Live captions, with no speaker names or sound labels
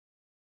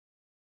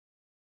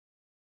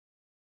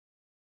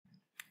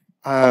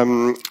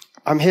I'm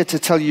here to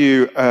tell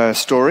you a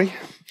story.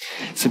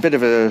 It's a bit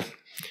of a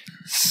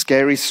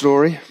scary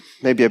story,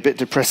 maybe a bit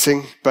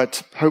depressing,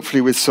 but hopefully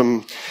with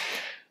some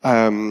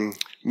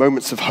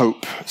moments of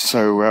hope.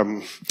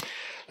 So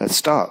let's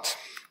start.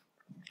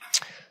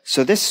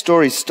 So this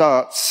story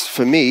starts,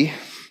 for me,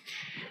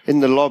 in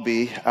the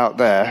lobby out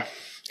there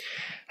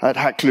at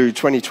Hacklu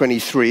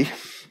 2023.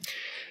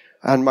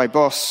 And my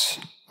boss,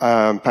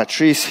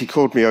 Patrice, he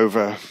called me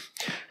over,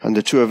 and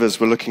the two of us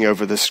were looking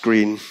over the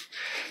screen,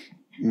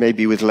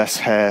 maybe with less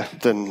hair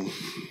than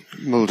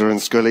Mulder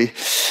and Scully.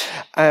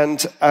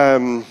 And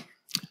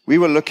we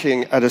were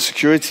looking at a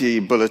security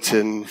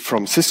bulletin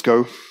from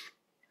Cisco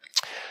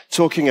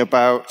talking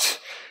about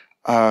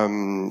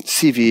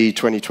CVE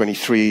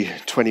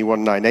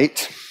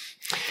 2023-2198.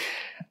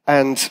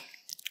 And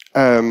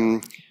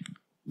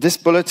this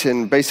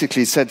bulletin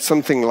basically said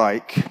something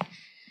like,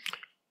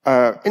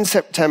 in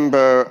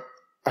September,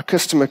 a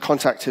customer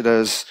contacted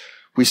us.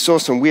 We saw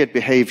some weird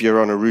behavior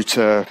on a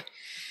router.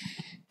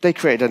 They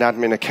created an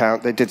admin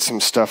account. They did some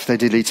stuff. They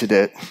deleted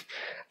it.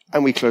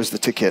 And we closed the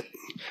ticket.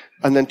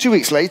 And then 2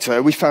 weeks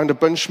later, we found a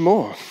bunch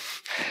more.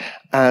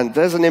 And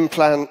there's an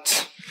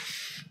implant.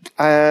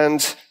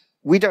 And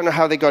we don't know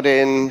how they got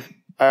in.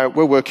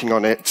 We're working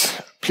on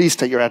it. Please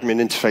take your admin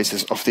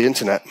interfaces off the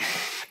internet.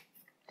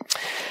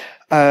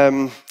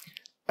 And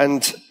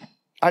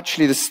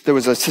actually, there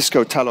was a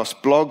Cisco Talos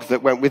blog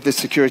that went with this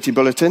security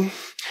bulletin.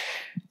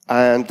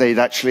 And they'd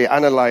actually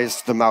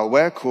analyzed the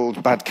malware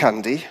called Bad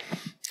Candy.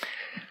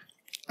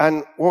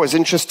 And what was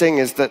interesting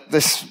is that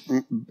this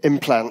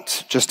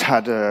implant just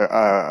had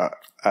a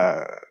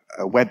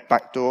web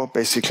backdoor,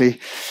 basically.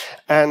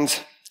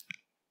 And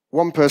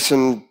one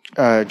person,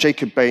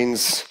 Jacob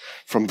Baines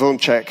from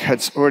VulnCheck,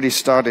 had already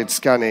started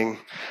scanning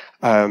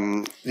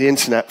the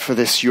internet for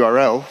this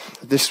URL.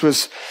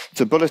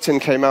 The bulletin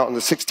came out on the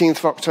 16th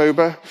of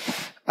October,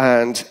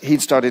 and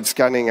he'd started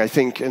scanning, I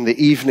think, in the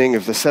evening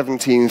of the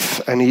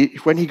 17th. And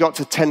when he got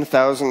to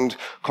 10,000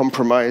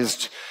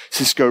 compromised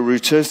Cisco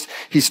routers,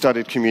 he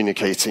started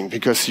communicating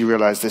because he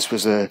realized this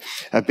was a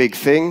big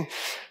thing.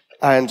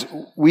 And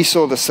we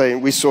saw the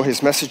same. We saw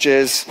his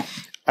messages.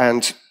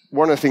 And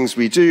one of the things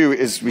we do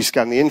is we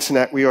scan the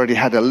internet. We already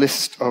had a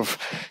list of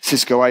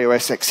Cisco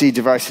iOS XE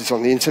devices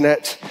on the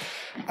internet.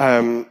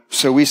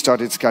 So we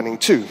started scanning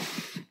too.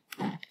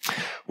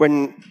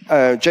 When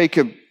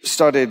Jacob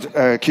started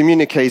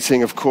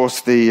communicating, of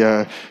course,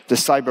 the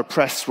cyber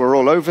press were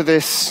all over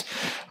this.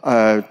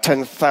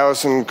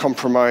 10,000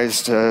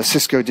 compromised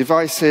Cisco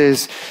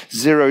devices,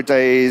 0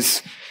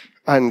 days,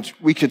 and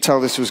we could tell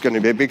this was going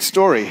to be a big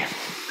story.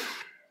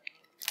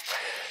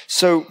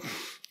 So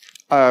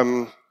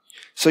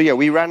yeah,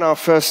 we ran our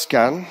first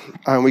scan,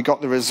 and we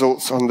got the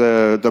results on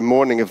the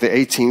morning of the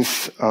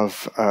 18th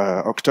of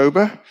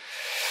October.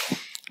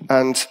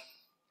 And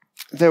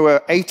there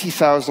were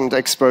 80,000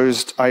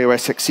 exposed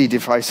iOS XE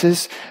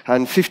devices,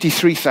 and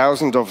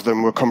 53,000 of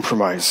them were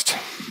compromised.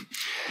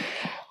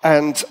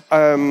 And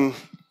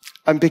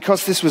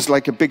because this was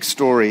like a big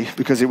story,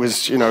 because it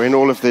was, in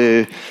all of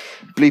the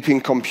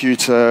bleeping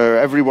computer,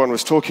 everyone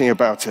was talking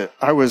about it,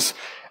 I was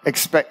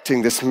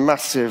expecting this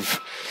massive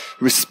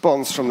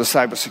response from the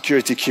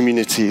cybersecurity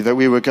community that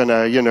we were going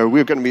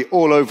to be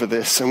all over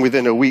this, and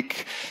within a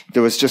week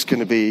there was just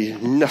going to be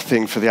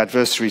nothing for the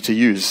adversary to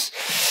use.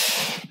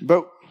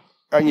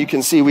 And you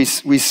can see we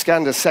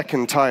scanned a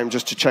second time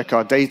just to check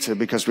our data,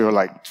 because we were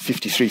like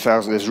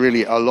 53,000 is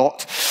really a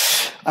lot.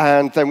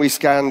 And then we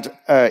scanned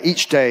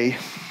each day,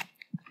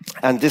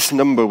 and this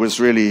number was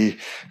really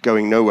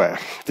going nowhere.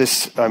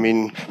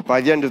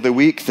 By the end of the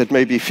week, that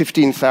maybe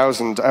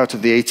 15,000 out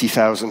of the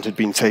 80,000 had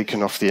been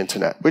taken off the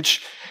internet,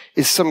 which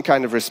is some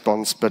kind of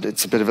response, but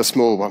it's a bit of a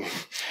small one.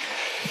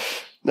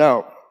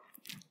 Now,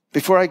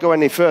 before I go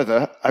any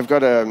further, I've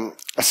got a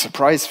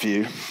surprise for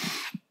you.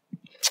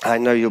 I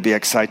know you'll be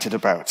excited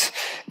about.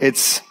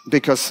 It's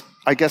because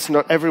I guess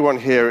not everyone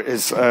here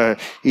is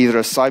either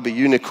a cyber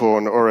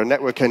unicorn or a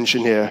network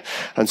engineer,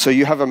 and so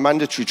you have a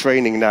mandatory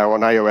training now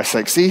on iOS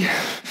XE.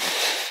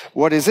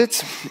 What is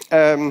it?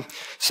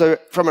 So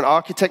from an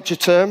architecture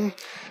term,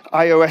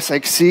 iOS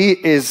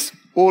XE is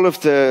all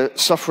of the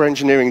software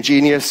engineering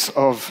genius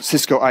of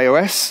Cisco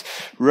iOS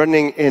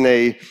running in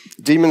a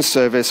daemon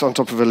service on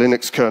top of a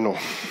Linux kernel.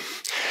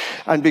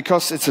 And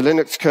because it's a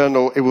Linux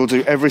kernel, it will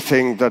do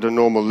everything that a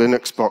normal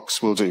Linux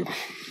box will do.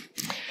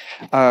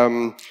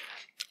 On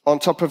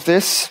top of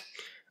this,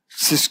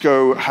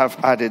 Cisco have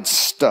added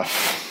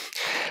stuff.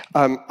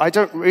 I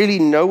don't really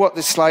know what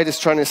this slide is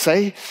trying to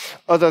say,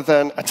 other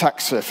than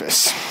attack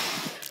surface.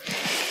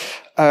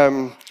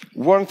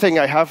 One thing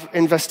I have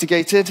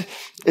investigated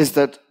is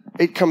that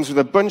it comes with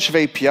a bunch of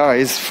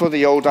APIs for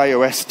the old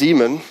iOS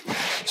daemon.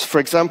 So for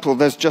example,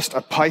 there's just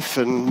a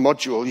Python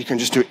module. You can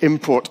just do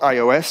import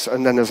iOS,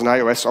 and then there's an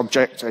iOS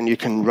object, and you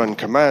can run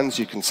commands.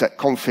 You can set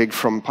config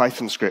from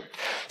Python script.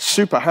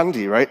 Super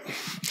handy, right?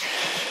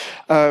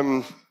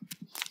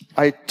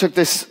 I took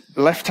this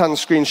left-hand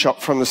screenshot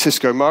from the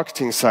Cisco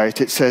marketing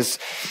site. It says,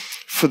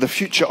 for the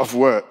future of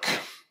work.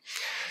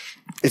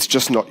 It's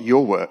just not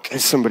your work,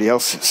 it's somebody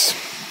else's.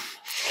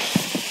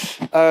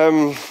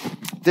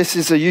 This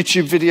is a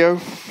YouTube video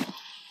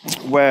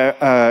where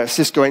a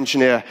Cisco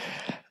engineer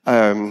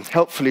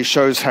helpfully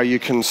shows how you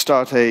can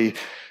start a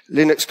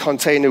Linux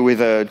container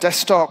with a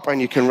desktop, and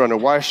you can run a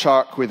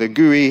Wireshark with a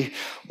GUI,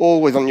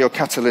 all on your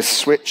Catalyst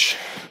switch.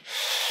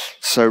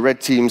 So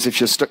red teams, if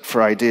you're stuck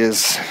for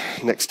ideas,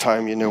 next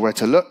time you know where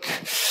to look.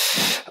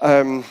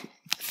 Third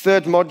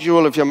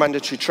module of your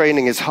mandatory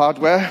training is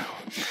hardware.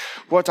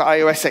 What do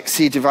iOS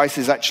XE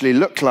devices actually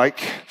look like?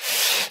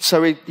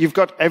 So you've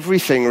got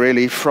everything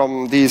really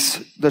from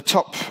the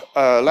top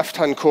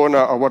left-hand corner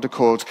are what are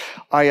called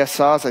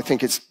ISRs. I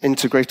think it's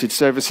integrated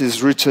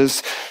services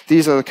routers.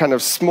 These are the kind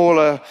of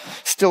smaller,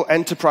 still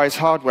enterprise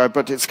hardware,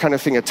 but it's kind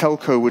of thing a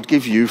telco would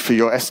give you for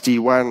your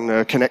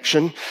SD-WAN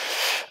connection.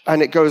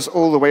 And it goes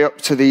all the way up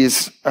to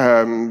these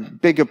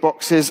bigger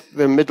boxes.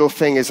 The middle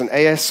thing is an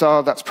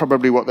ASR. That's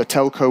probably what the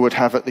telco would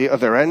have at the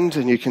other end.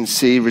 And you can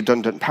see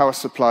redundant power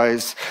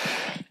supplies.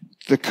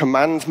 The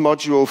command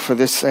module for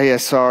this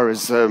ASR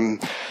is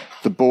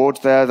the board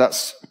there.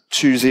 That's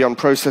 2 Xeon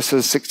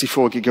processors,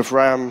 64 gig of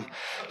RAM,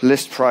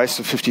 list price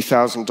of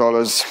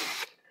 $50,000,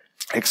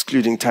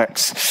 excluding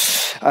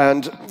tax.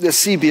 And the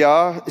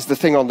CBR is the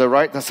thing on the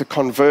right. That's a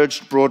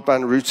converged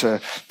broadband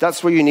router.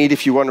 That's what you need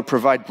if you want to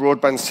provide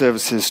broadband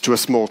services to a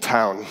small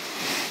town.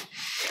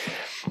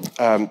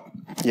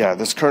 Yeah,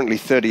 there's currently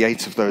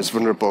 38 of those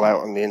vulnerable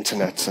out on the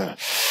internet.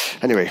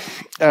 Anyway.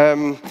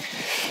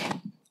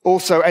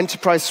 Also,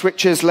 enterprise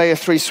switches, layer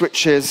 3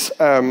 switches,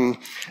 and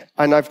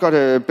I've got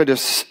a bit of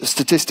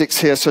statistics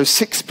here. So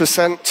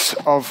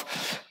 6% of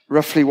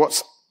roughly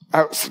what's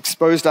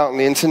exposed out on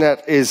the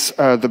internet is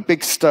the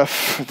big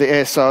stuff, the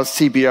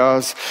ASRs,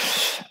 CBRs.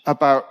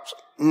 About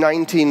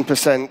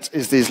 19%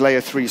 is these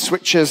layer 3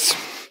 switches,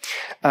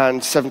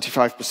 and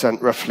 75%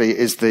 roughly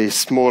is the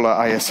smaller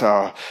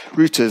ISR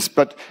routers.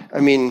 But, I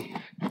mean,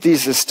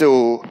 these are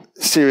still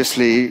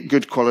seriously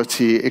good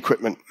quality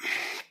equipment.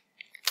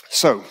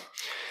 So,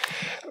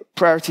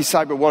 Priority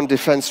Cyber 1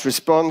 defense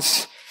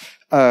response.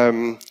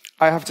 I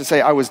have to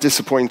say I was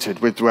disappointed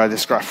with where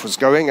this graph was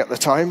going at the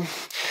time.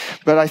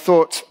 But I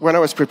thought, when I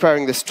was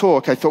preparing this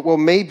talk, I thought, well,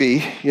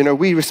 maybe,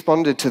 we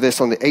responded to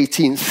this on the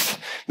 18th.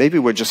 Maybe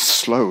we're just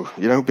slow,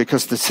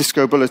 because the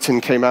Cisco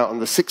bulletin came out on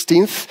the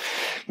 16th.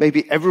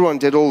 Maybe everyone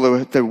did all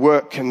the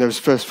work in those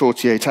first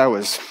 48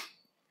 hours.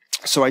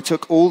 So I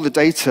took all the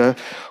data,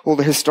 all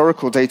the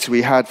historical data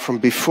we had from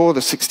before the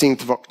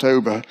 16th of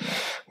October,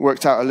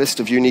 worked out a list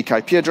of unique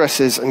IP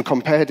addresses, and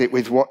compared it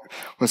with what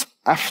was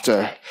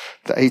after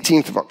the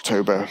 18th of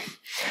October,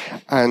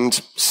 and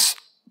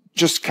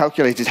just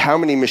calculated how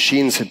many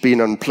machines had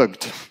been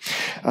unplugged.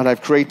 And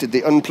I've created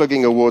the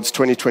Unplugging Awards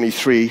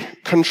 2023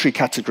 country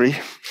category.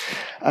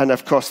 And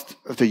of course,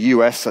 the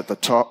US at the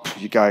top,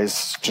 you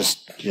guys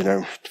just,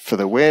 for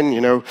the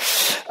win,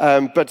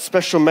 But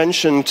special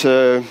mention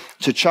to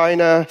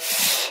China,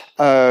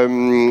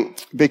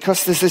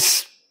 because there's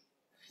this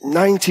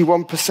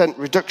 91%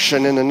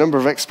 reduction in the number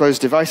of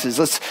exposed devices.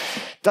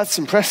 That's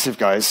impressive,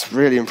 guys,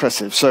 really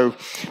impressive. So,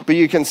 but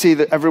you can see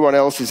that everyone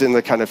else is in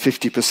the kind of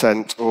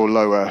 50% or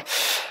lower.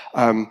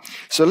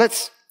 So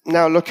let's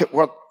now look at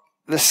what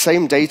the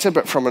same data,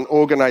 but from an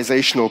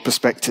organizational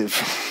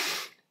perspective.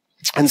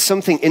 And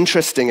something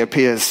interesting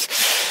appears,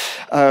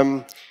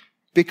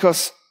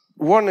 because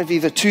one of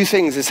either two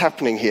things is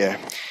happening here.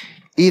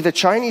 Either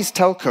Chinese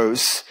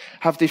telcos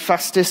have the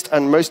fastest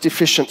and most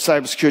efficient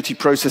cybersecurity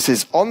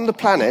processes on the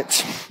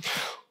planet,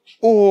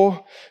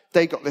 or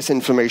they got this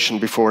information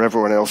before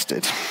everyone else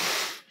did.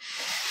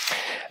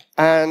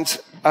 And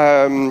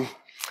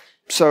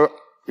so,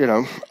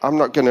 I'm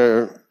not going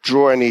to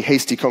draw any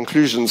hasty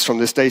conclusions from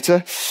this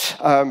data,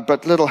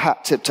 but little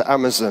hat tip to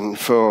Amazon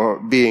for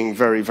being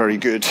very, very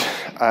good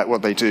at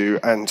what they do.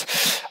 And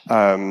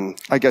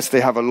I guess they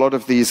have a lot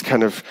of these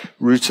kind of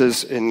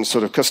routers in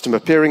sort of customer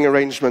peering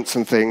arrangements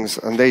and things,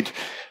 and they'd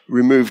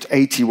removed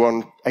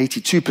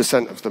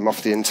 82% of them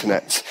off the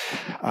internet.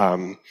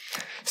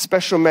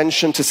 Special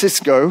mention to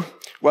Cisco.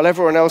 While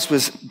everyone else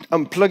was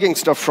unplugging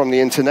stuff from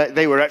the internet,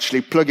 they were actually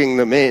plugging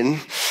them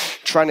in,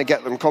 trying to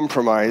get them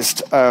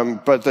compromised,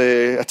 but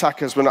the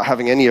attackers were not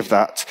having any of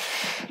that.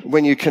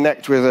 When you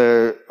connect with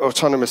an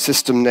autonomous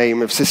system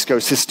name of Cisco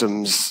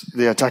Systems,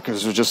 the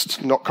attackers were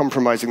just not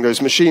compromising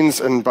those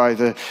machines, and by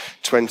the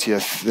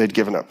 20th, they'd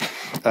given up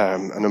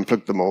and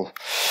unplugged them all.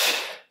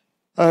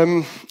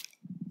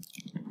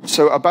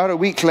 So about a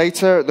week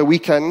later, at the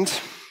weekend,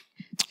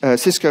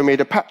 Cisco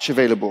made a patch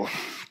available.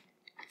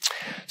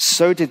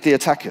 So did the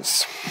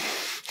attackers.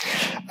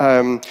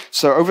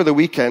 So over the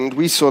weekend,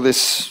 we saw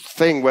this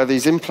thing where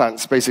these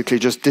implants basically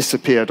just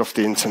disappeared off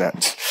the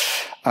internet.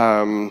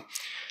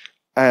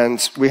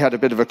 And we had a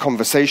bit of a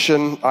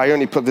conversation. I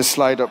only put this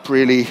slide up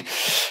really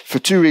for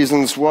two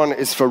reasons. One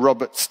is for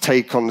Robert's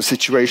take on the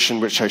situation,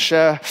 which I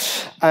share.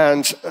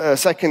 And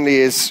secondly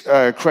is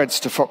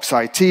creds to Fox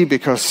IT,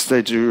 because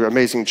they do an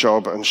amazing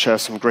job and share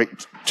some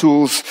great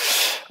tools.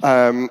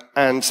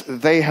 And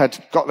they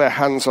had got their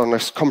hands on a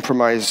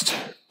compromised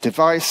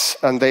device,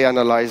 and they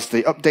analyzed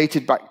the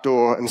updated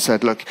backdoor and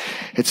said, look,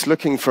 it's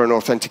looking for an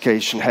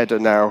authentication header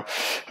now,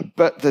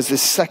 but there's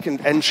this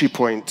second entry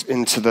point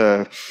into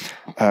the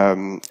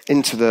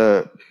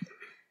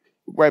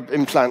web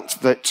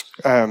implant that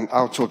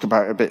I'll talk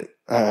about a bit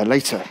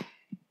later.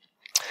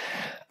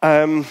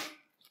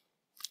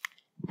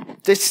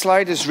 This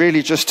slide is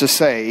really just to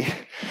say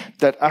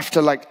that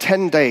after like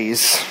 10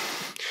 days,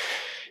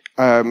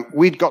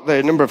 we'd got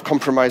the number of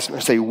compromised, when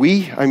I say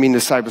we, I mean the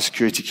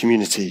cybersecurity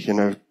community, you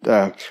know.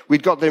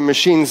 We'd got the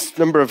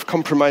number of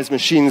compromised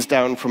machines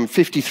down from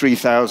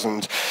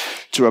 53,000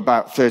 to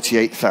about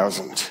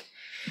 38,000.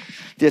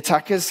 The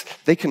attackers,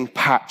 they can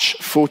patch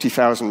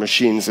 40,000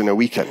 machines in a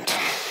weekend.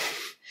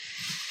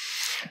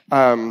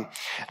 And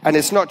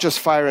it's not just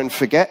fire and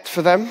forget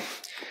for them.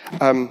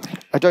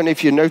 I don't know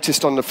if you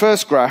noticed on the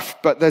first graph,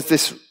 but there's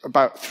this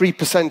about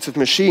 3% of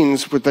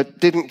machines that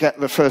didn't get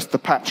the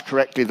patch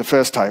correctly the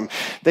first time.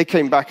 They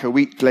came back a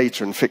week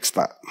later and fixed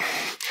that,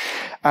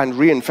 and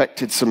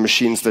reinfected some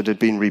machines that had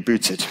been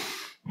rebooted.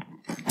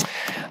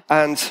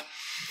 And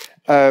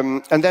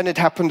then it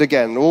happened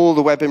again. All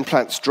the web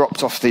implants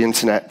dropped off the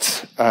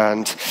internet,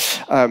 and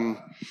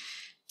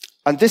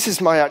this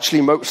is my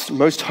actually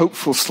most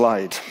hopeful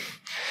slide,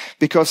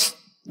 because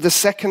the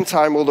second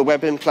time all the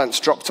web implants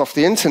dropped off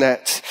the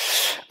internet,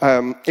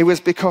 it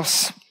was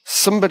because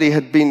somebody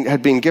had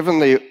been given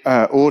the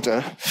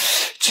order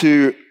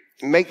to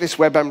make this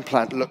web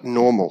implant look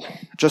normal.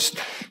 Just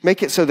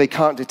make it so they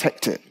can't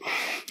detect it.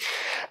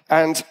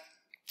 And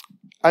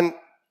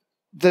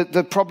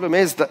the problem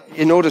is that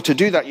in order to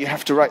do that, you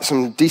have to write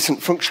some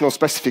decent functional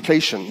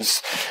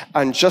specifications.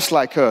 And just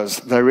like us,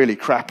 they're really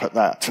crap at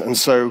that. And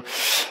so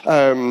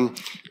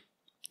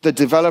the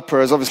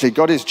developer has obviously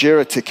got his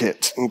Jira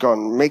ticket and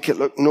gone, make it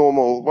look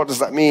normal. What does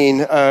that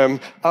mean?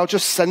 I'll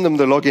just send them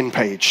the login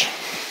page.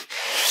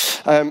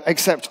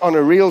 Except on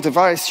a real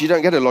device, you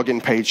don't get a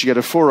login page, you get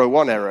a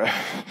 401 error.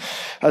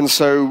 And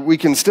so we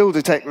can still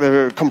detect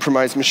the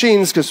compromised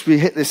machines because we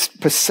hit this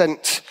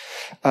percent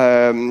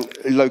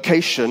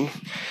location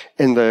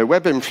in the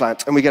web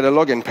implant, and we get a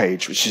login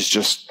page, which is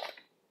just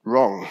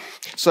wrong.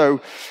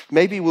 So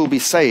maybe we'll be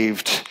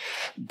saved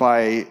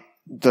by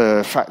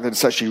the fact that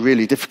it's actually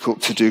really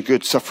difficult to do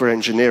good software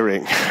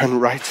engineering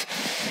and write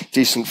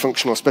decent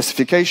functional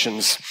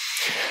specifications.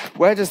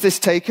 Where does this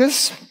take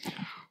us?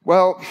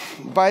 Well,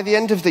 by the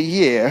end of the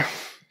year,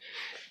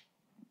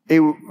 it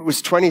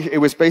was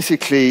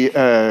basically,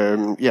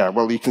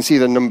 well, you can see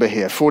the number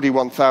here,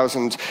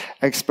 41,000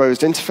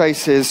 exposed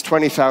interfaces,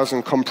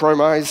 20,000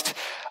 compromised.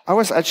 I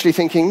was actually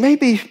thinking,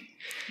 maybe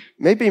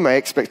my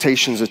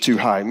expectations are too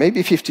high.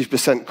 Maybe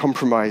 50%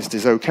 compromised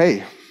is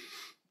okay.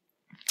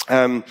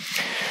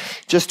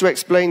 Just to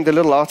explain the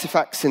little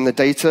artifacts in the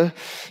data,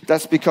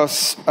 that's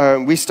because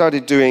we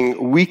started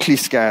doing weekly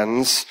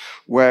scans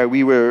where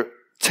we were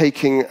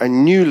taking a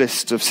new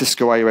list of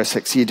Cisco iOS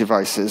XE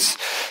devices.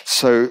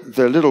 So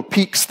the little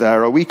peaks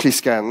there are weekly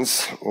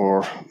scans,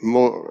 or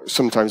more,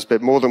 sometimes a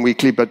bit more than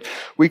weekly, but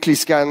weekly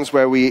scans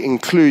where we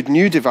include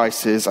new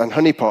devices and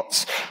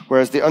honeypots,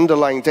 whereas the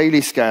underlying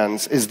daily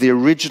scans is the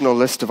original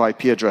list of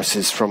IP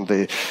addresses from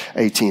the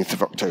 18th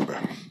of October.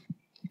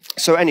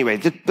 So anyway,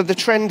 but the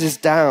trend is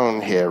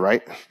down here,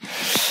 right?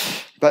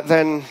 But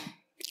then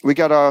we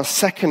got our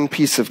second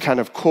piece of kind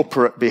of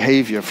corporate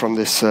behavior from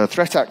this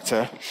threat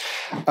actor,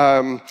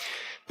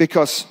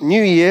 because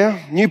new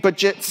year, new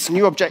budgets,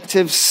 new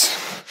objectives.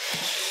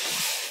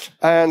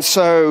 And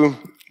so,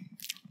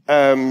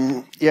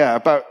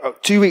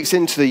 about 2 weeks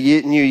into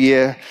the new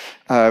year,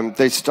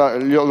 they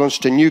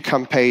launched a new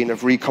campaign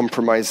of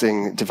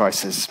recompromising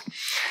devices.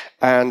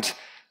 And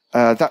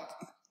that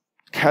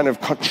kind of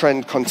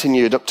trend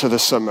continued up to the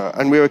summer,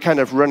 and we were kind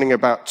of running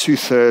about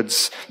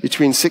 2/3,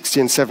 between 60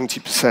 and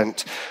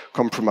 70%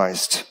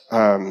 compromised.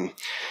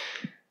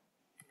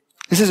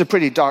 This is a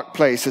pretty dark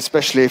place,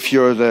 especially if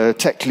you're the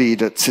tech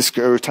lead at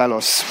Cisco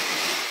Talos.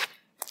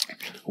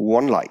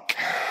 One like.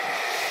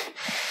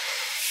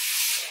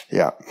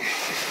 Yeah.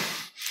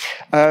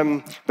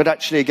 But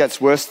actually it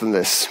gets worse than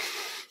this.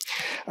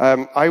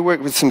 I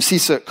work with some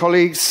CCERT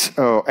colleagues,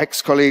 or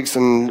ex-colleagues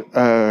in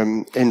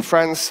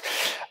France,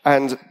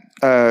 and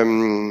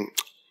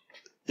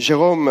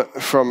Jérôme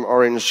from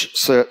Orange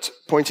CERT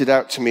pointed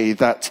out to me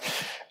that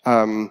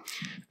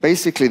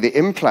basically the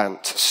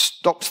implant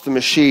stops the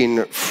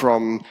machine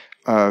from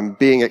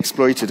being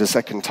exploited a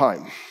second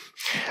time.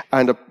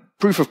 And a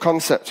proof of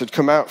concept had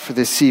come out for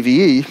this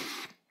CVE,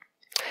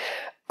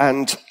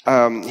 and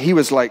he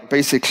was like,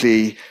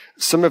 basically,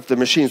 some of the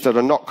machines that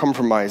are not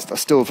compromised are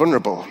still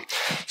vulnerable.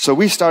 So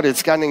we started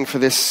scanning for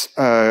this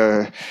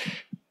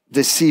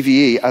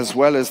CVE as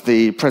well as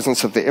the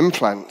presence of the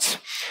implant.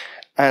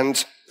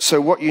 And so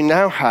what you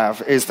now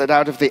have is that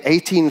out of the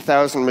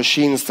 18,000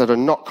 machines that are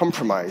not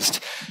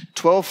compromised,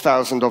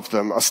 12,000 of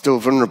them are still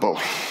vulnerable.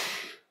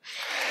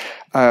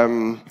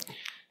 And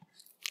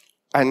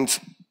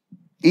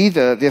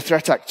either the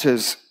threat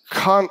actors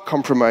can't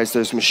compromise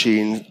those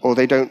machines or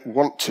they don't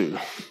want to.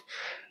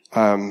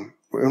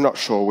 We're not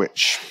sure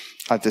which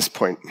at this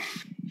point.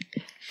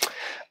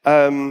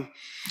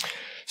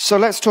 So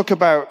let's talk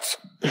about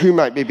who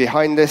might be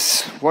behind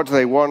this, what do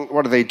they want,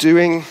 what are they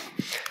doing.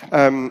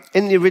 In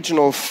the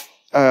original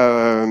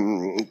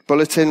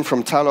bulletin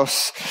from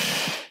Talos,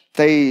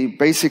 they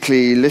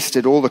basically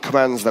listed all the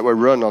commands that were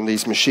run on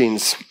these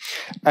machines.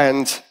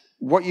 And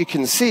what you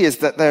can see is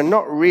that they're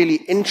not really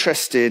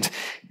interested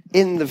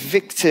in the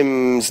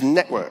victim's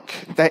network.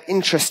 They're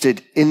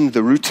interested in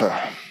the router.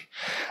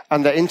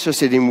 And they're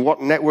interested in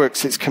what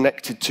networks it's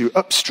connected to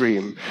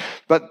upstream.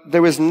 But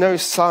there was no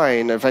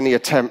sign of any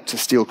attempt to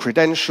steal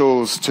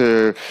credentials,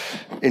 to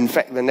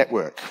infect the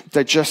network.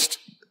 They're just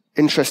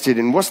interested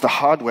in what's the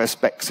hardware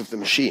specs of the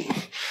machine?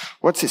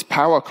 What's its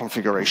power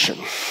configuration?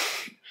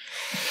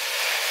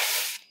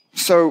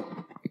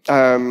 So,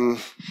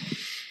 and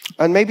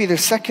maybe the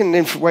second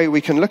way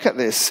we can look at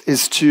this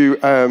is to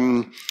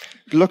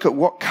look at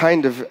what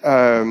kind of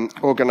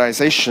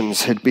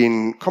organizations had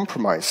been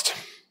compromised.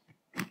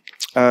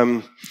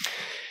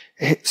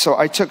 So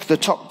I took the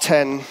top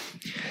 10.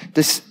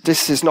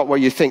 This is not what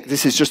you think.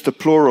 This is just the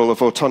plural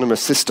of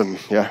autonomous system.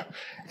 Yeah,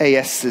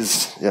 AS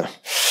is yeah.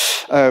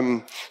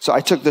 So I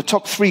took the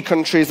top 3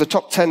 countries, the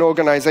top 10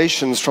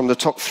 organizations from the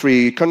top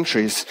 3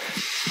 countries,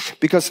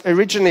 because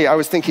originally I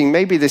was thinking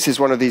maybe this is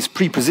one of these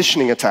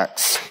pre-positioning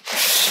attacks,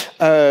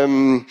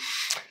 and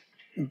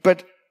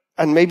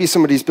maybe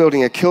somebody's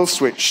building a kill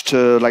switch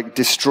to like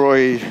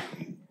destroy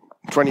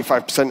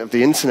 25% of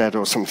the internet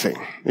or something.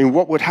 I mean,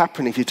 what would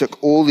happen if you took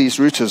all these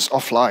routers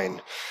offline?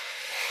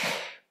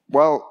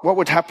 Well, what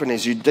would happen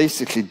is you'd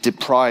basically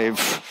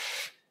deprive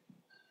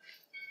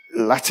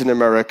Latin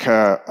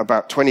America,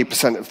 about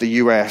 20% of the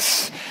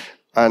US,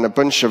 and a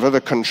bunch of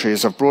other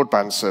countries of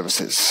broadband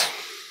services.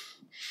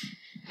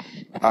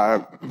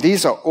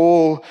 These are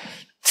all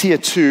tier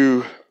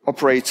 2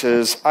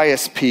 operators,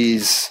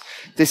 ISPs.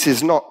 This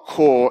is not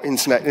core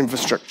internet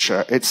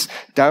infrastructure. It's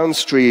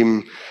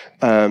downstream.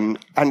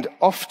 And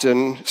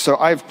often, so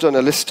I've done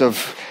a list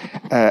of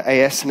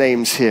AS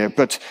names here,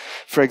 but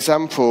for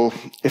example,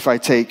 if I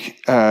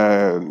take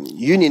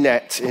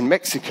Uninet in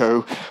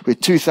Mexico with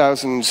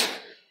 2,000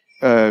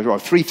 or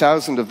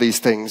 3,000 of these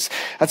things,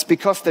 that's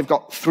because they've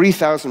got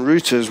 3,000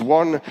 routers,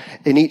 one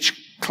in each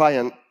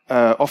client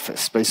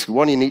office, basically,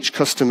 one in each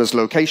customer's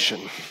location.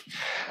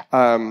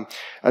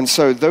 And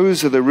so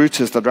those are the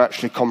routers that are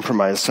actually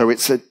compromised. So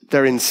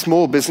they're in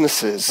small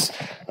businesses,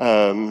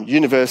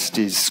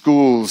 universities,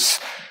 schools,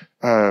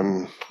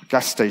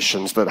 gas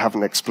stations that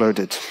haven't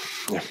exploded.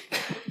 Yeah.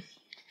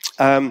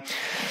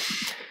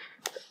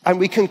 And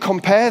we can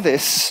compare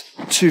this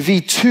to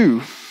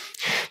V2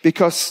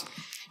 because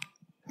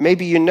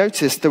maybe you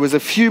noticed there was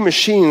a few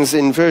machines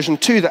in version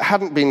 2 that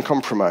hadn't been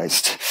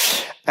compromised.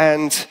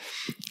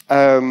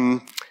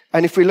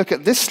 And if we look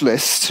at this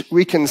list,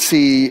 we can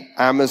see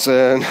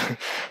Amazon,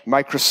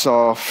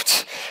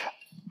 Microsoft,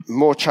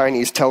 more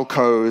Chinese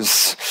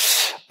telcos,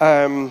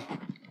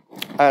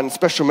 and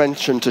special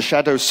mention to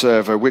Shadow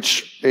Server,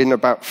 which in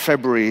about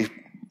February,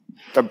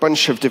 a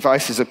bunch of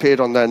devices appeared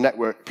on their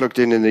network plugged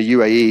in the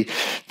UAE.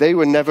 They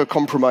were never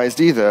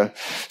compromised either.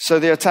 So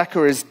the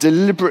attacker is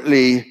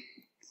deliberately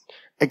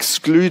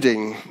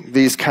excluding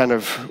these kind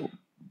of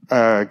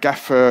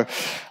gaffer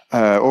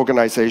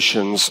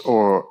organizations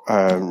or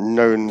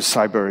known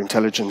cyber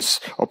intelligence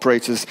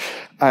operators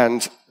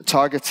and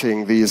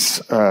targeting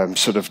these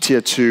sort of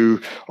tier 2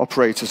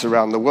 operators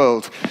around the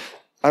world.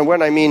 And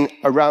when I mean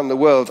around the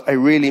world, I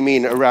really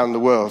mean around the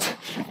world.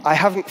 I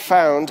haven't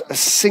found a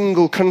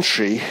single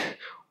country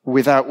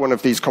without one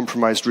of these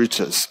compromised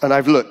routers. And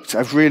I've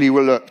really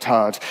looked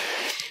hard.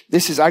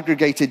 This is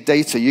aggregated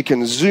data. You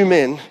can zoom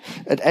in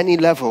at any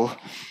level,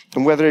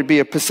 and whether it be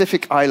a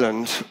Pacific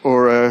island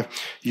or a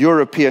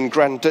European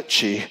Grand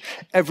Duchy,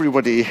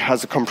 everybody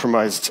has a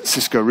compromised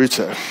Cisco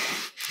router.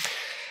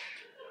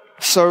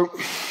 So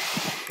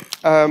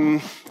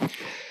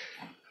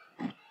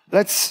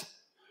let's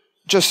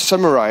just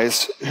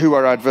summarize who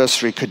our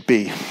adversary could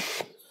be.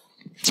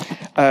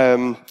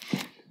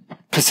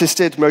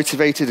 Persisted,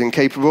 motivated, and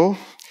capable.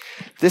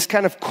 This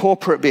kind of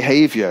corporate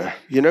behavior,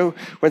 you know,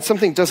 when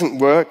something doesn't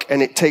work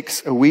and it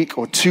takes a week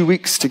or 2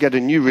 weeks to get a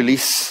new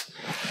release,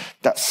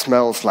 that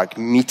smells like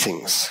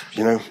meetings,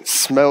 you know,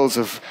 smells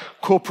of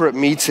corporate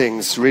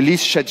meetings,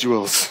 release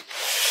schedules,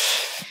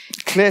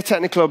 clear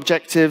technical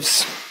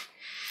objectives,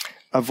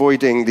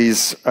 avoiding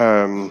these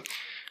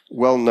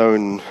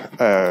well-known,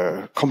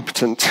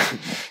 competent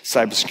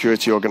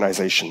cybersecurity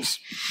organizations.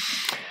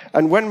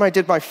 And when I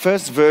did my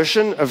first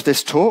version of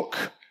this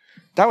talk,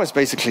 that was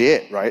basically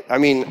it, right? I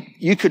mean,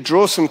 you could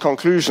draw some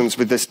conclusions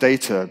with this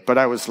data, but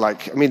I was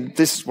like, I mean,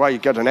 this is why you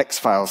get an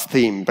X-Files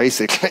theme,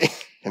 basically,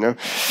 you know?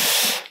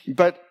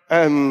 But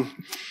on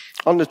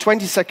the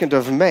 22nd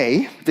of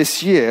May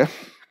this year,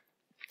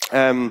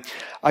 I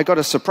got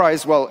a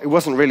surprise. Well, it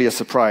wasn't really a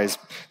surprise.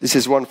 This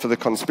is one for the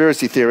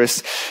conspiracy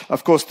theorists.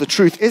 Of course, the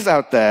truth is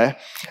out there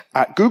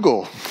at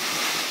Google.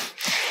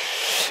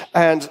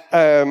 And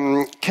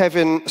Michael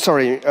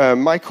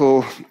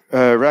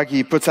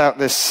Raggi put out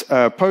this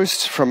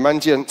post from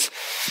Mandiant,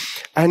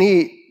 and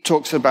he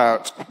talks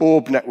about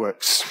orb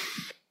networks.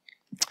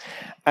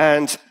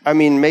 And I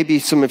mean, maybe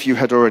some of you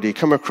had already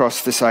come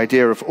across this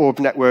idea of orb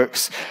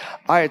networks.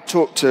 I had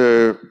talked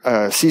to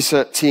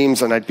CSERT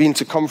teams, and I'd been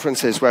to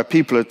conferences where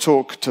people had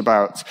talked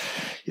about,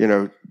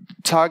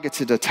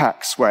 targeted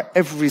attacks where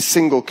every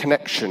single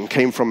connection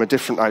came from a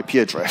different IP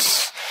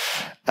address.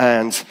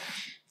 And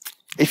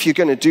if you're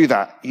going to do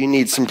that, you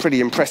need some pretty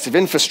impressive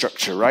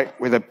infrastructure, right?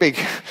 With a big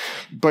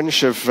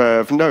bunch of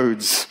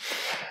nodes.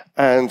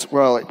 And,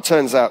 well, it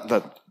turns out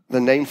that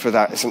the name for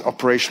that is an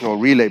operational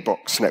relay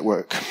box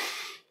network.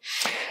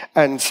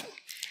 And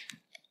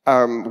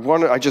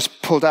I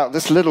just pulled out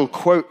this little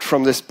quote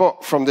from this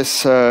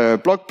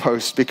blog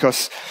post,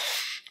 because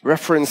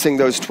referencing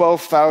those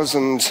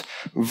 12,000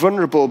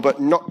 vulnerable but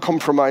not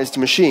compromised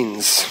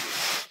machines.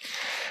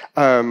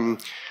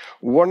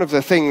 One of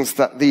the things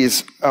that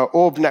these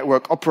orb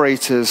network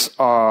operators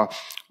are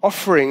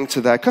offering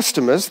to their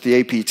customers,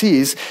 the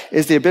APTs,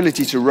 is the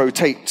ability to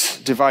rotate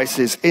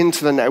devices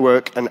into the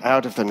network and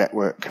out of the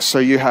network. So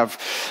you have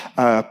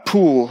a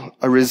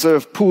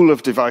reserve pool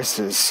of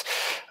devices.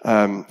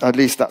 At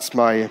least that's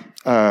my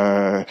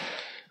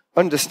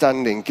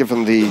understanding,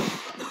 given the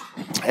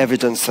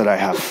evidence that I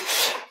have.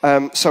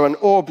 So an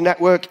orb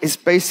network is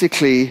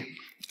basically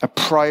a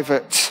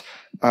private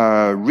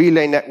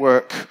relay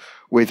network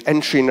with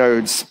entry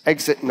nodes,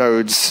 exit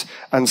nodes,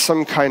 and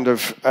some kind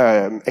of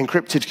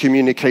encrypted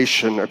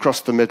communication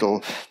across the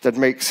middle that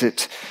makes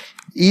it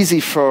easy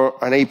for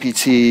an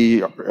APT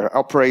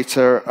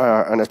operator,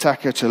 an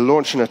attacker, to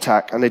launch an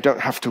attack, and they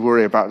don't have to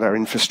worry about their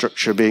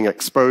infrastructure being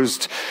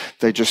exposed.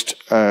 They just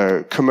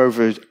come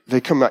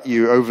at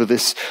you over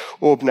this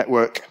orb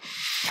network.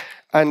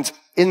 And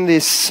in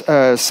this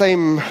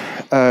same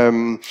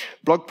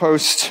blog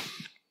post,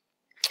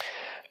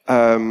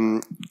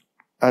 and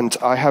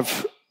I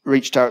have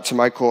reached out to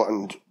Michael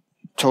and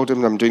told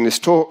him I'm doing this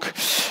talk.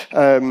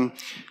 In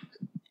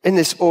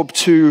this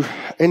ORB2,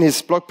 in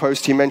his blog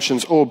post, he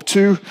mentions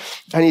ORB2,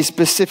 and he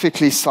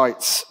specifically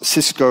cites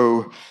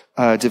Cisco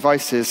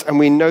devices. And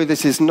we know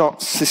this is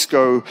not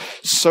Cisco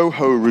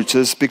Soho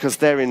routers, because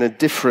they're in a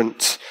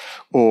different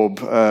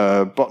ORB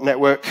bot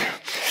network.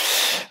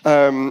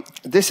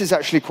 This is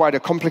actually quite a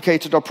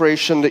complicated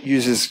operation that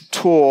uses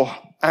Tor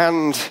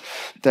and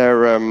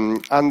their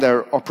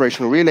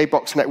operational relay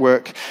box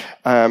network,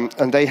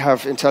 and they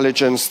have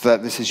intelligence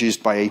that this is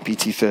used by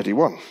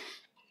APT31.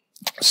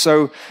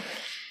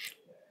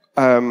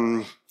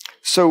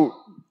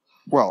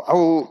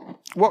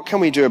 What can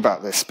we do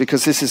about this?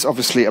 Because this is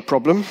obviously a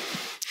problem.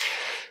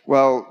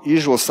 Well,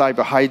 usual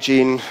cyber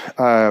hygiene,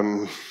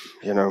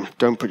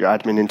 don't put your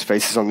admin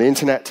interfaces on the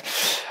internet.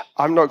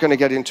 I'm not going to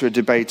get into a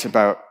debate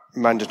about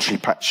mandatory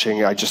patching.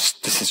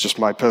 This is just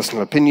my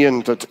personal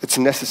opinion, that it's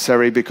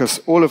necessary, because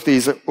all of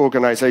these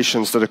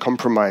organizations that are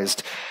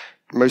compromised,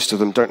 most of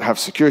them don't have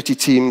security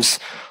teams,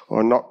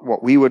 or not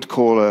what we would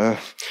call a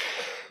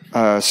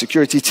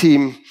security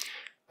team.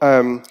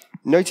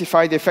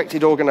 Notify the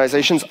affected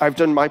organizations. I've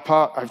done my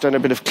part. I've done a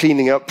bit of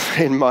cleaning up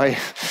in my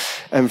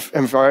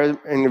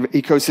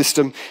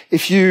ecosystem.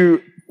 If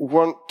you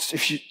want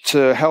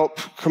to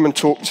help, come and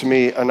talk to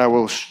me, and I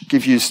will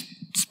give you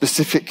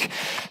specific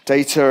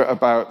data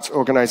about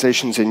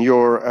organizations in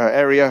your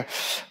area.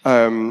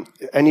 Anyone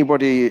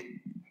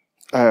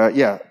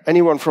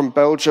from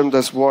Belgium?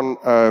 There's one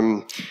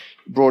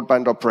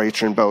broadband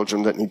operator in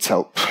Belgium that needs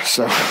help.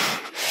 So,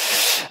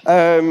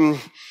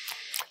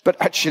 but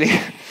actually,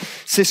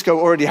 Cisco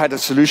already had a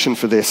solution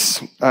for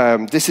this.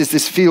 This is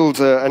this field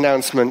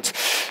announcement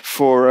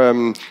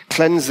for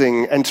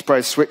cleansing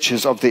enterprise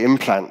switches of the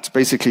implant.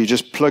 Basically, you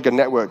just plug a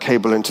network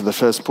cable into the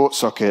first port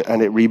socket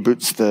and it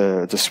reboots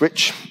the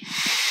switch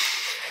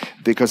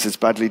because it's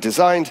badly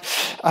designed.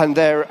 And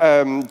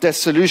their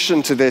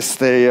solution to this,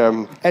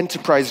 the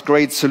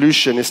enterprise-grade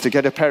solution, is to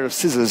get a pair of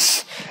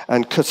scissors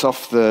and cut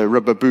off the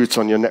rubber boot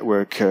on your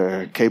network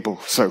cable.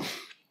 So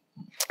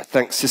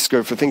thanks,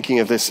 Cisco, for thinking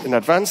of this in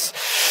advance.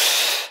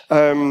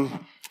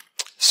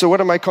 So what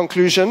are my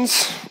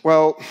conclusions?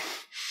 Well,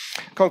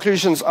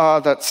 conclusions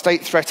are that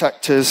state threat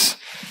actors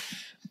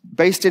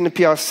based in the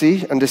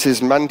PRC, and this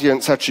is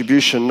Mandiant's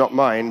attribution, not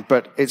mine,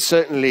 but it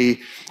certainly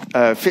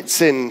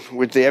fits in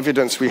with the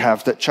evidence we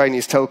have that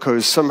Chinese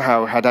telcos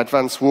somehow had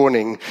advance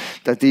warning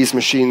that these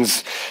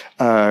machines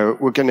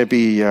were going to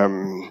be,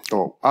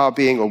 or are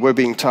being, or were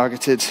being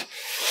targeted.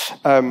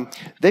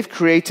 They've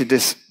created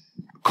this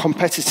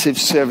competitive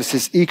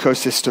services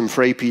ecosystem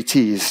for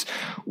APTs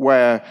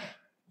where,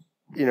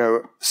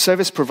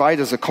 service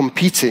providers are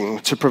competing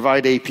to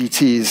provide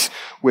APTs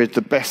with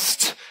the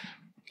best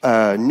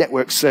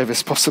network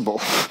service possible.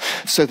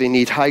 So they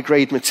need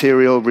high-grade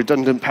material,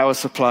 redundant power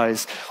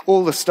supplies,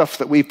 all the stuff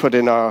that we put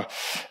in our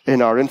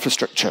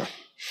infrastructure.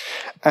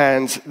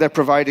 And they're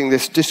providing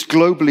this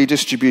globally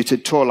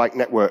distributed Tor-like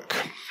network.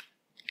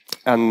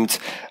 And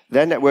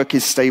their network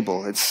is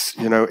stable.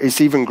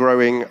 It's even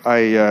growing.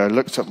 I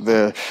looked up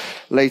the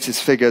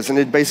latest figures, and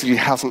it basically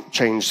hasn't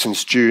changed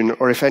since June,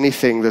 or if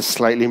anything, there's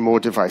slightly more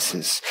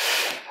devices.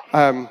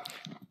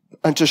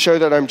 And to show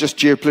that I'm just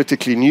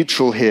geopolitically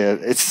neutral here,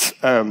 this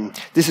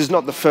is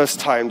not the first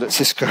time that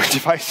Cisco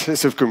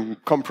devices have been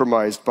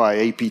compromised by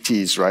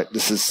APTs, right?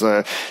 This is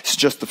it's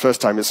just the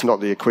first time. It's not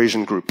the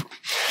equation group.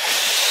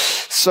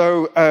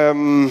 So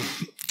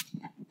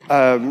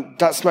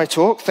that's my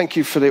talk. Thank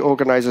you for the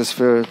organizers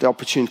for the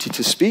opportunity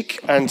to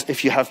speak. And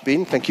if you have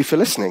been, thank you for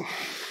listening.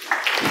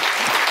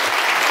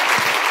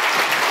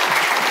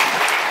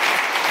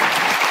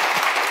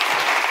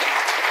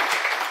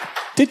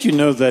 Did you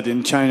know that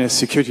in China,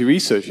 security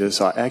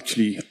researchers are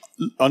actually,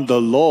 under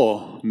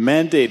law,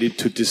 mandated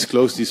to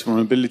disclose these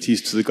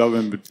vulnerabilities to the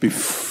government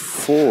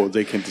before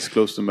they can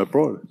disclose them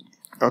abroad?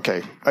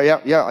 Okay.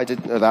 Yeah, I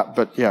didn't know that,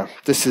 but yeah,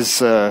 this is,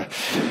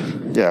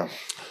 yeah.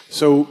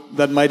 So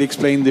that might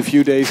explain the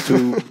few days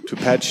to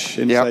patch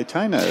inside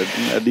China,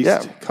 at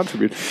least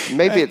contribute.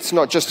 Maybe it's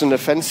not just an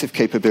offensive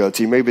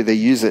capability. Maybe they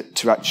use it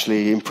to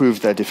actually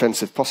improve their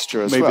defensive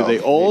posture as well. Maybe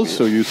they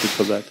also use it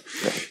for that.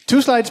 Yeah.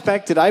 2 slides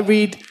back, did I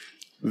read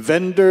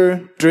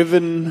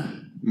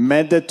vendor-driven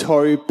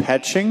mandatory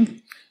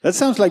patching? That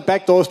sounds like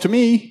backdoors to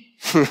me.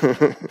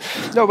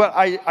 No, but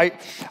I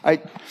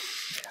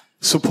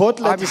support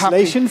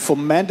legislation for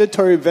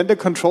mandatory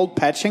vendor-controlled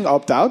patching,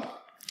 opt-out?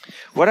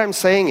 What I'm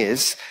saying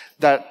is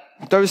that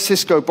those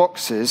Cisco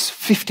boxes,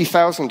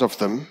 50,000 of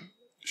them,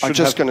 are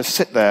just going to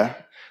sit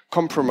there,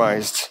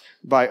 compromised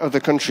by other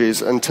countries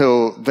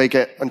until they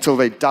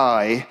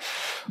die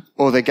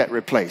or they get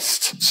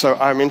replaced. So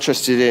I'm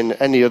interested in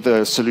any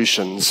other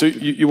solutions. So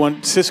you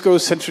want Cisco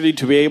centrally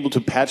to be able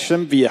to patch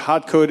them via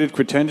hard-coded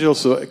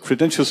credentials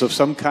of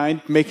some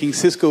kind, making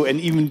Cisco an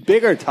even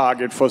bigger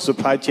target for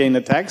supply chain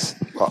attacks?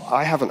 Well,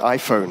 I have an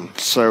iPhone,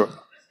 so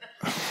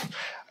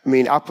I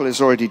mean, Apple is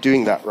already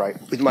doing that, right,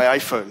 with my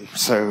iPhone.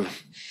 So,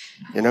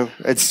 you know,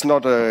 it's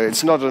not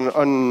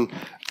an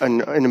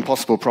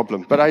impossible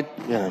problem. But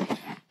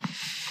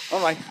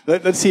All right.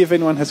 Let's see if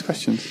anyone has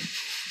questions.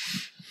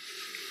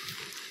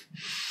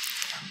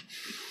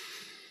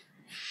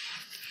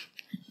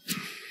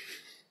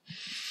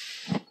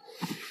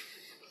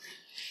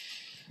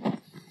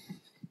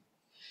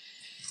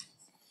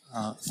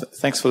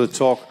 Thanks for the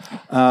talk.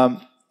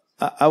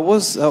 I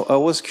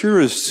was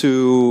curious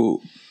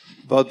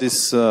about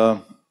this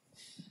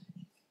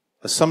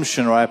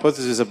assumption or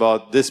hypothesis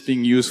about this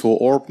being used for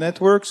orb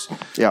networks.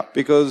 Yeah.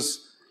 Because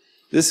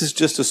this is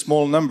just a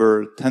small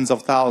number, tens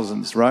of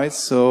thousands, right?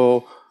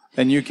 So,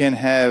 and you can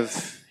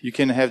have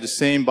the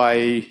same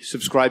by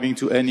subscribing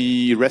to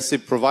any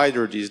RESIP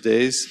provider these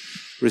days,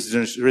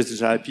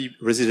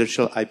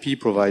 residential IP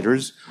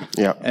providers.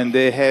 Yeah. And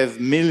they have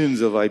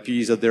millions of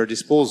IPs at their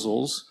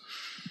disposals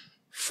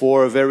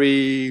for a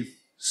very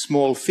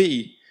small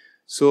fee.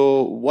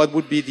 So what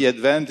would be the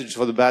advantage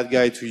for the bad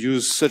guy to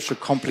use such a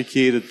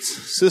complicated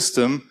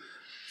system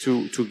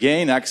to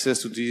gain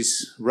access to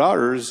these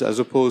routers as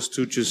opposed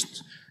to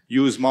just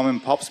use mom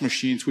and pop's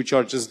machines which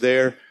are just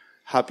there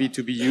happy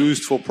to be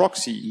used for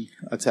proxy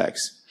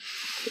attacks?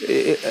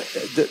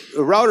 The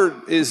router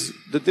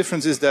the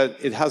difference is that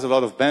it has a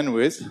lot of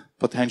bandwidth,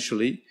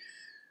 potentially.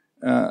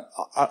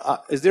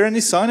 Is there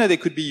any sign that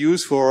it could be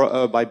used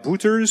by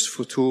booters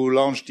to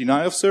launch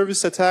denial of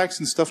service attacks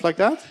and stuff like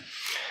that?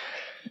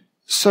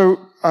 So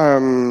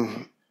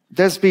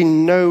there's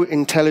been no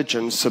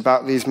intelligence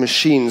about these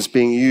machines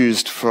being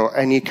used for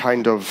any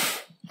kind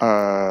of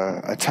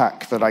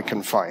attack that I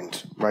can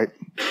find, right?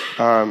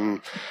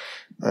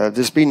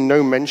 There's been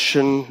no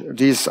mention.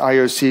 These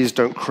IOCs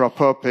don't crop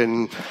up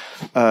in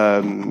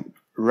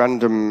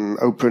random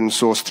open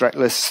source threat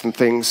lists and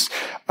things.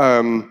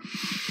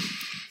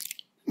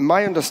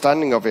 My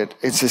understanding of it,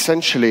 it's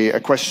essentially a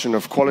question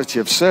of quality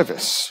of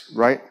service,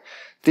 right?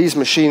 These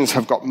machines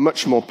have got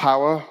much more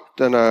power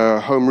than a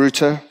home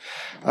router.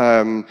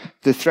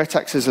 The threat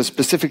actors have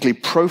specifically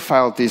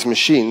profiled these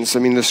machines. I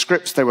mean, the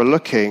scripts they were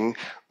looking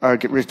are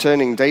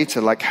returning data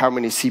like how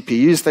many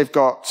CPUs they've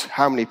got,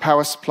 how many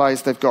power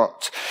supplies they've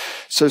got.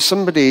 So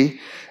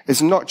somebody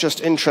is not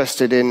just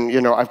interested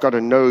in, I've got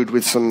a node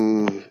with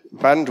some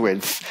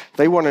bandwidth.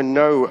 They want to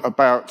know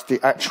about the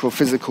actual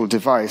physical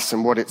device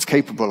and what it's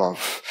capable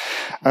of.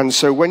 And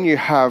so when you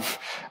have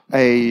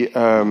a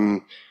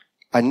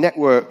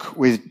network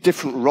with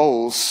different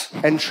roles,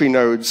 entry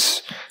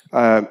nodes,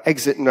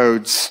 exit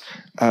nodes,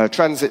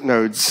 transit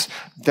nodes,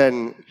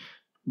 then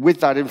with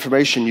that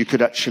information you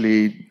could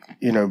actually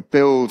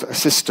build a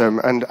system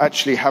and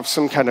actually have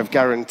some kind of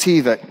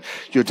guarantee that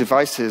your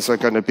devices are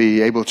going to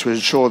be able to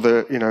ensure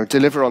that,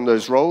 deliver on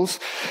those roles.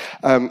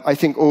 I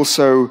think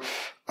also,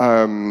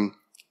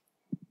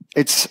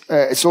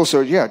 it's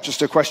also,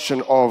 just a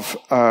question of,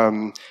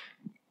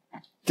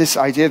 this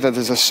idea that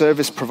there's a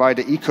service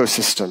provider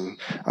ecosystem.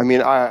 I mean,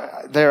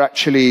 they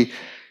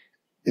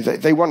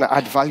want to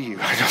add value.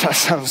 I know that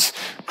sounds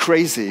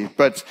crazy,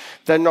 but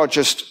they're not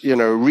just,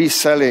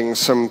 reselling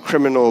some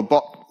criminal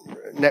bot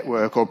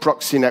network or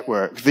proxy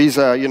network. These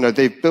are,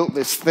 they've built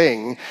this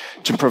thing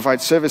to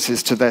provide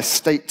services to their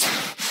state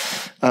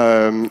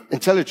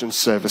intelligence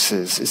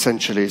services,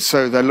 essentially.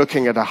 So they're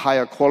looking at a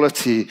higher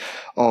quality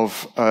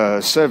of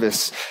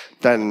service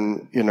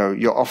than,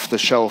 your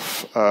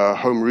off-the-shelf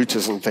home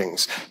routers and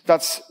things.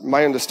 That's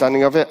my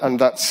understanding of it, and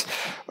that's,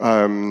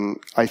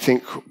 I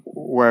think,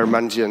 where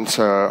Mandiant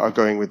are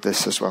going with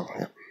this as well.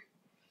 Yeah.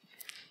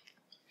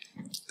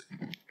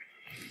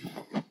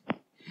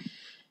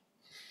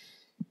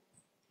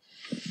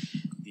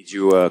 Did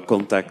you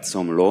contact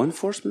some law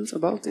enforcement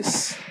about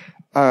this?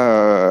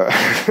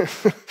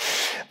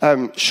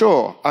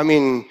 Sure. I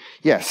mean,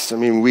 yes. I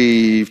mean,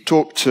 we've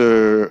talked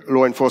to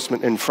law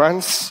enforcement in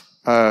France.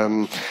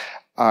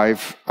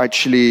 I've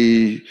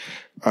actually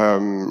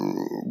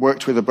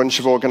worked with a bunch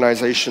of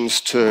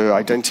organizations to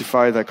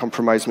identify their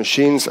compromised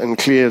machines and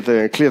clear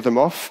them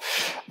off.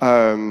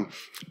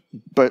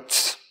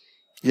 But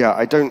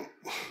yeah,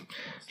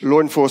 law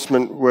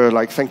enforcement were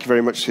like, thank you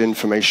very much for the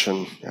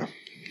information. Yeah.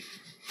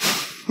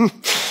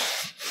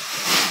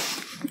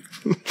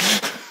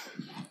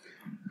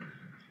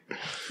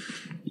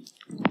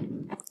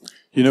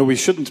 We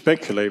shouldn't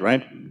speculate,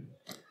 right?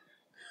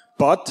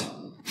 But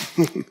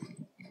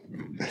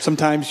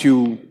sometimes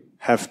you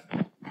have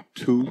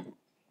to.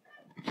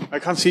 I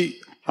can't see.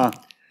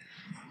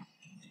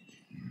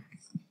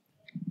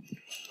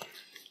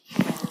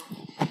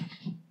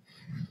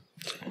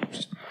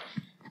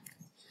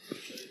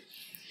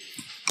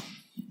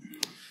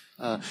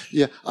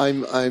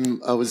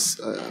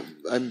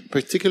 I'm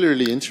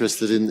particularly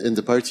interested in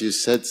the part you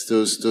said,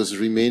 those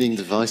remaining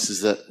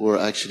devices that were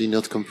actually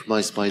not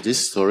compromised by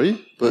this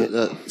story, but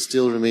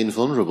still remain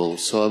vulnerable.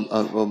 So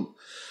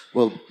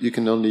well, you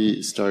can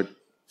only start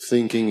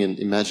thinking and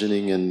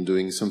imagining and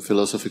doing some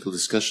philosophical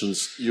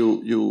discussions.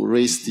 You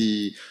raised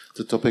the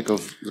topic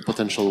of the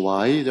potential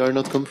why they are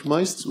not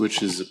compromised,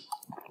 which is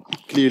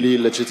clearly a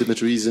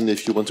legitimate reason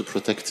if you want to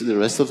protect the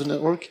rest of the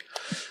network.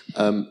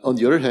 On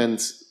the other hand,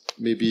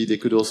 maybe they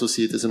could also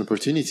see it as an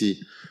opportunity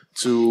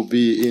to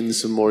be in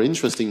some more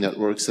interesting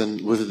networks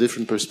and with a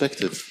different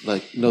perspective,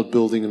 like not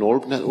building an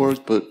orb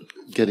network, but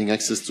getting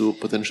access to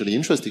potentially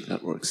interesting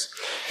networks.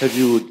 Have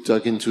you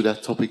dug into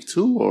that topic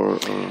too, or?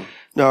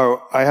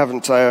 No, I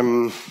haven't.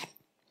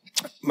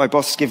 My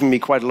boss has given me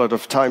quite a lot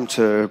of time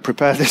to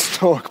prepare this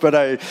talk, but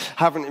I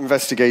haven't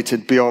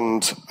investigated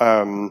beyond,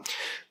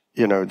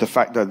 the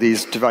fact that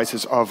these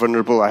devices are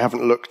vulnerable. I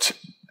haven't looked.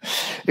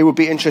 It would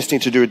be interesting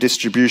to do a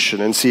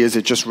distribution and see, is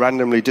it just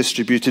randomly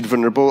distributed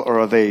vulnerable, or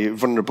are they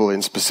vulnerable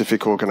in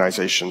specific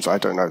organizations? I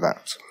don't know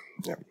that.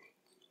 Yeah.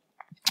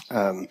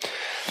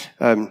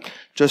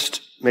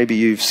 Just maybe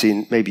you've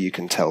seen, maybe you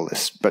can tell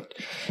this, but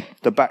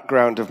the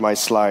background of my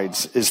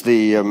slides is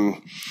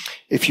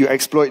if you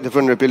exploit the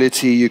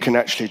vulnerability, you can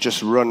actually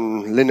just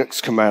run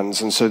Linux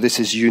commands, and so this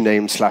is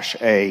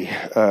uname/a,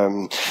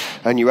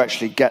 and you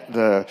actually get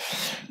the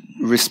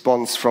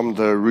response from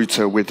the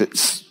router with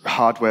its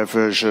hardware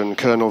version,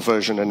 kernel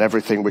version, and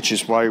everything, which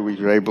is why we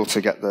were able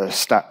to get the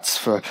stats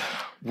for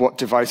what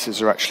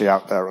devices are actually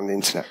out there on the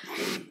internet.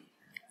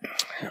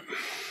 Yeah.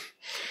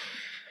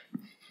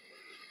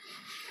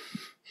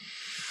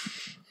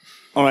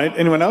 All right,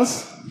 anyone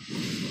else?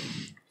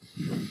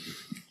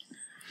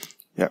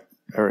 Yeah,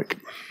 Eric.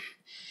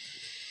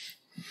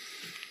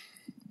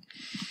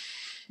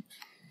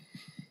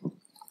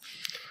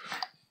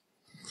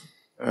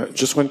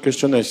 Just one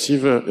question, I see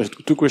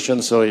two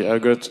questions, sorry. I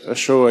got a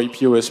show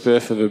IP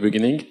OSPF at the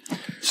beginning.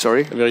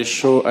 Sorry? There is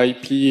show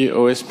IP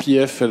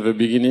OSPF at the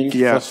beginning,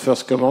 yeah.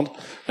 first command.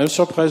 I'm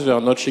surprised they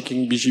are not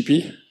checking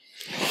BGP.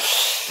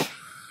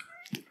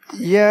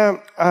 Yeah,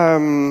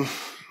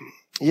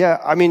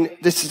 I mean,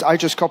 I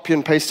just copy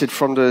and pasted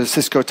from the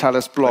Cisco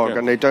Talos blog, okay.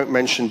 And they don't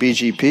mention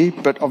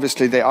BGP, but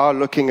obviously they are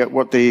looking at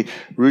what the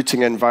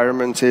routing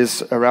environment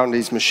is around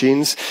these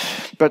machines.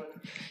 But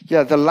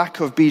yeah, the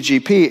lack of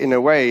BGP in a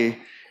way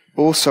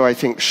also, I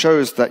think,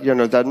 shows that,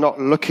 they're not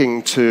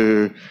looking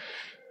to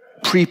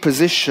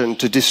pre-position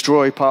to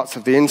destroy parts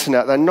of the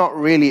internet. They're not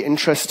really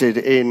interested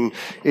in,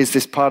 is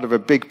this part of a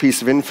big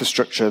piece of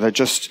infrastructure? They're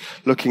just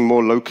looking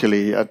more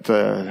locally at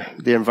the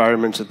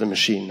environment of the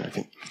machine, I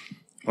think.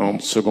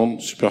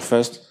 Second, super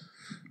fast.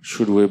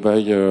 Should we buy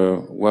a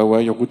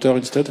Huawei router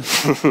instead?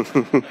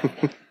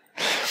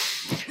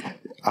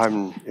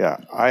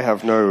 I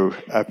have no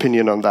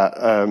opinion on that.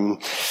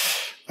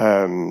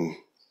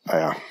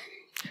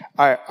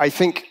 I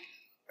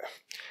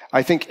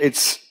think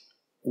it's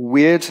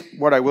weird.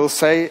 What I will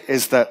say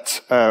is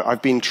that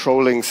I've been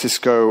trolling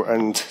Cisco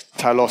and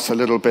Talos a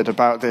little bit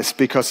about this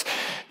because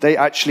they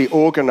actually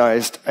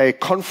organized a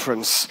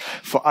conference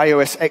for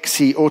iOS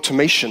XE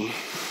automation.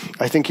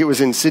 I think it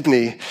was in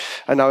Sydney.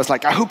 And I was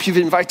like, I hope you've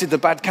invited the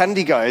Bad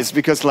Candy guys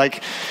because,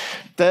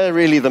 they're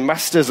really the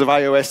masters of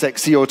iOS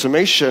XE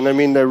automation. I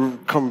mean, they're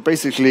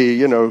basically,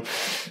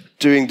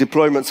 doing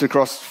deployments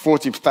across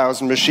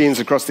 40,000 machines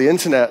across the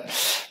internet,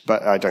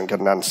 but I don't get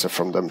an answer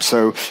from them.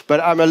 But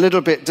I'm a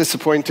little bit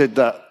disappointed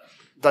that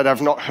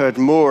I've not heard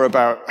more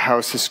about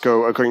how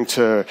Cisco are going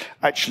to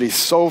actually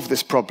solve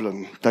this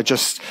problem. They're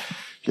just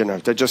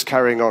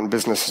carrying on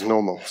business as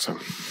normal. So.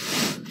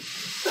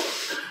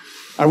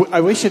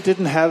 I wish I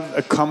didn't have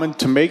a comment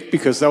to make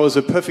because that was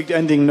a perfect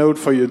ending note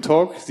for your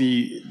talk.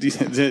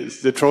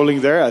 The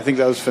trolling there, I think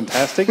that was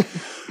fantastic.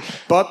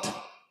 But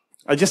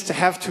I just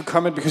have to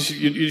comment because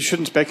you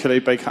shouldn't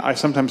speculate, but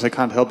sometimes I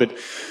can't help it.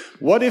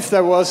 What if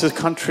there was a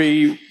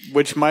country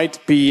which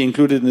might be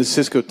included in the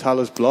Cisco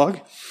Talos blog,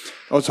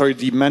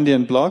 the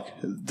Mandiant blog,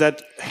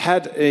 that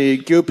had a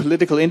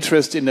geopolitical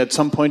interest in at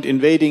some point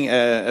invading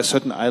a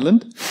certain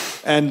island,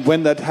 and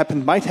when that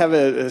happened, might have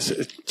a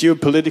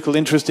geopolitical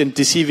interest in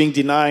deceiving,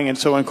 denying, and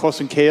so on,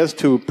 causing chaos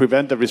to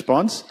prevent a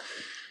response?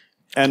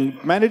 And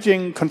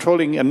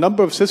controlling a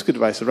number of Cisco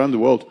devices around the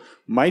world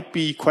might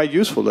be quite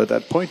useful at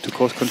that point to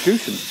cause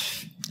confusion.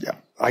 Yeah,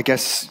 I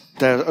guess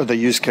there are other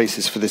use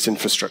cases for this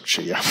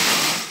infrastructure, yeah.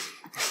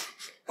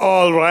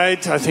 All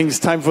right, I think it's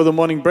time for the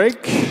morning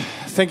break.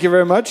 Thank you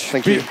very much.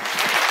 Thank you.